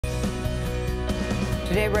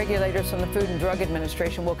Today, regulators from the Food and Drug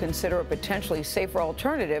Administration will consider a potentially safer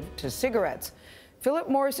alternative to cigarettes. Philip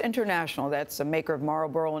Morris International, that's a maker of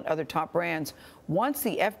Marlboro and other top brands, wants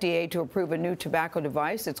the FDA to approve a new tobacco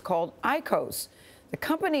device. It's called IQOS. The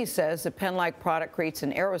company says the pen-like product creates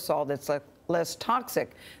an aerosol that's less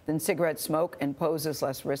toxic than cigarette smoke and poses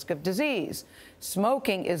less risk of disease.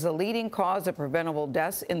 Smoking is the leading cause of preventable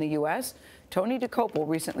deaths in the U.S. Tony Dokoupil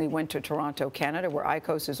recently went to Toronto, Canada, where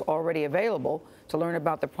IQOS is already available, to learn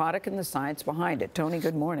about the product and the science behind it. Tony,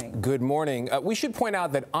 good morning. Good morning. We should point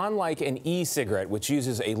out that unlike an e-cigarette, which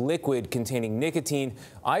uses a liquid containing nicotine,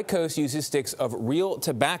 IQOS uses sticks of real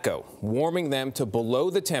tobacco, warming them to below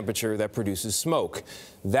the temperature that produces smoke.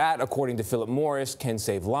 That, according to Philip Morris, can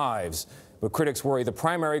save lives. But critics worry the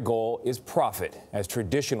primary goal is profit as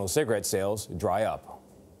traditional cigarette sales dry up.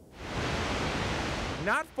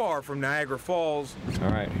 Not far from Niagara Falls. All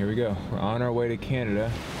right, here we go. We're on our way to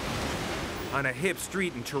Canada. On a hip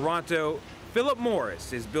street in Toronto, Philip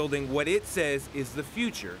Morris is building what it says is the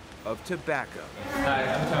future of tobacco. Hi,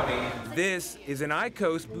 I'm Tony. This is an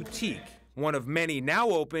IQOS boutique, one of many now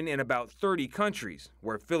open in about 30 countries,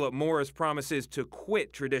 where Philip Morris promises to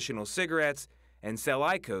quit traditional cigarettes and sell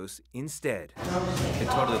IQOS instead. It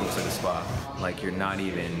totally looks like a spa, like you're not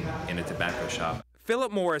even in a tobacco shop.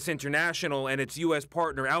 Philip Morris International and its U.S.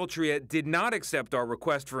 partner Altria did not accept our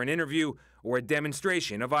request for an interview or a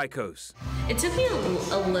demonstration of IQOS. It took me a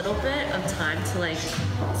little bit of time to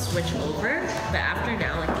switch over, but after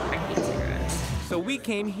now, I hate cigarettes. So we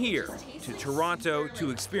came here to Toronto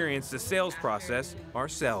to experience the sales process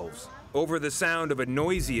ourselves. Over the sound of a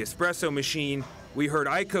noisy espresso machine, we heard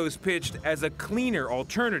IQOS pitched as a cleaner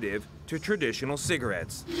alternative to traditional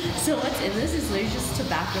cigarettes. So what's in this is there's just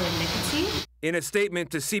tobacco and nicotine. In a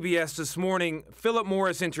statement to CBS This Morning, Philip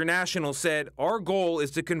Morris International said, "Our goal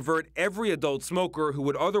is to convert every adult smoker who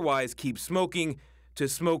would otherwise keep smoking to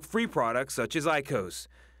smoke-free products such as IQOS.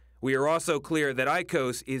 We are also clear that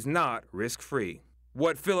IQOS is not risk-free."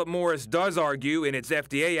 What Philip Morris does argue in its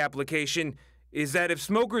FDA application is that if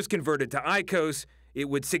smokers converted to IQOS, it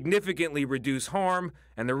would significantly reduce harm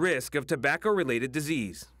and the risk of tobacco-related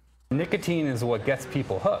disease. Nicotine is what gets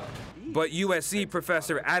people hooked. But USC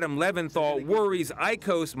professor Adam Leventhal worries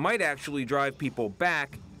IQOS might actually drive people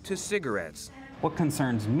back to cigarettes. What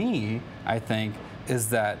concerns me, I think, is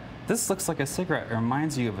that this looks like a cigarette. It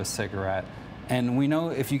reminds you of a cigarette. And we know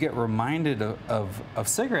if you get reminded of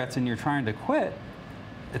cigarettes and you're trying to quit,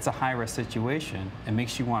 it's a high-risk situation. It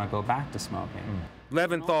makes you want to go back to smoking.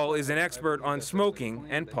 Leventhal is an expert on smoking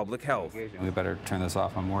and public health. We better turn this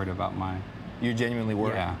off. I'm worried about my... You genuinely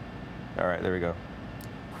worry? Yeah. All right, there we go.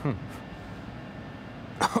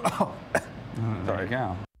 There you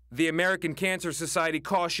go. The American Cancer Society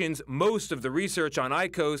cautions most of the research on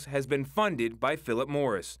IQOS has been funded by Philip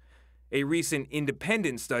Morris. A recent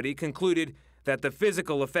independent study concluded that the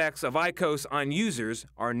physical effects of IQOS on users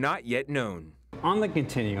are not yet known. On the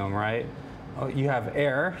continuum, right, you have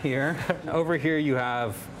air here. Over here you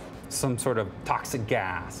have some sort of toxic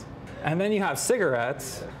gas. And then you have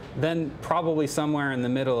cigarettes. Then probably somewhere in the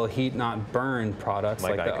middle, heat not burn products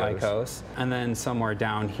like the IQOS. And then somewhere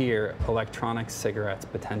down here, electronic cigarettes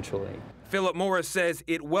potentially. Philip Morris says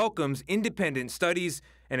it welcomes independent studies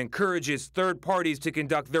and encourages third parties to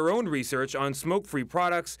conduct their own research on smoke-free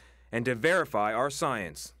products and to verify our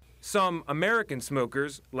science. Some American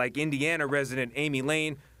smokers, like Indiana resident Amy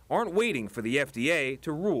Lane, aren't waiting for the FDA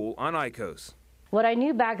to rule on IQOS. What I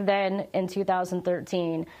knew back then in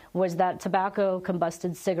 2013 was that tobacco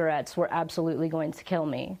combusted cigarettes were absolutely going to kill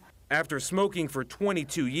me. After smoking for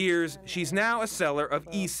 22 years, she's now a seller of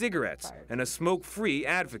e-cigarettes and a smoke-free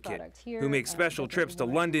advocate who makes special trips to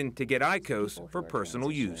London to get IQOS for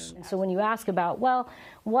personal use. So when you ask about, well,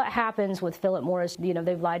 what happens with Philip Morris,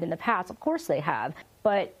 they've lied in the past. Of course they have.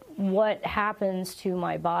 But what happens to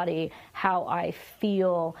my body, how I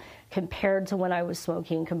feel compared to when I was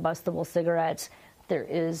smoking combustible cigarettes, there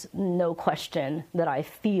is no question that I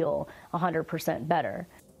feel 100% better.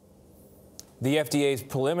 The FDA's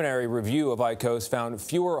preliminary review of IQOS found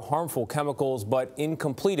fewer harmful chemicals but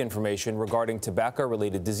incomplete information regarding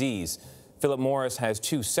tobacco-related disease. Philip Morris has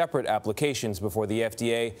two separate applications before the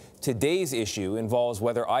FDA. Today's issue involves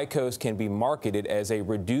whether IQOS can be marketed as a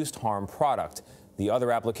reduced harm product. The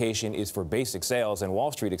other application is for basic sales, and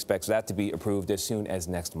Wall Street expects that to be approved as soon as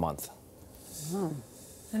next month.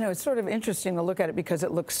 I know, it's sort of interesting to look at it because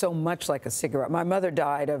it looks so much like a cigarette. My mother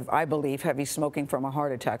died of, I believe, heavy smoking from a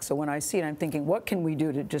heart attack. So when I see it, I'm thinking, what can we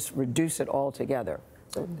do to just reduce it altogether?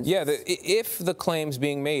 So yeah, if the claims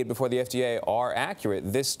being made before the FDA are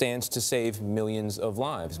accurate, this stands to save millions of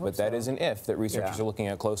lives. But that is an if that researchers are looking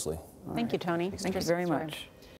at closely. Thank you, Tony. Thank you very much.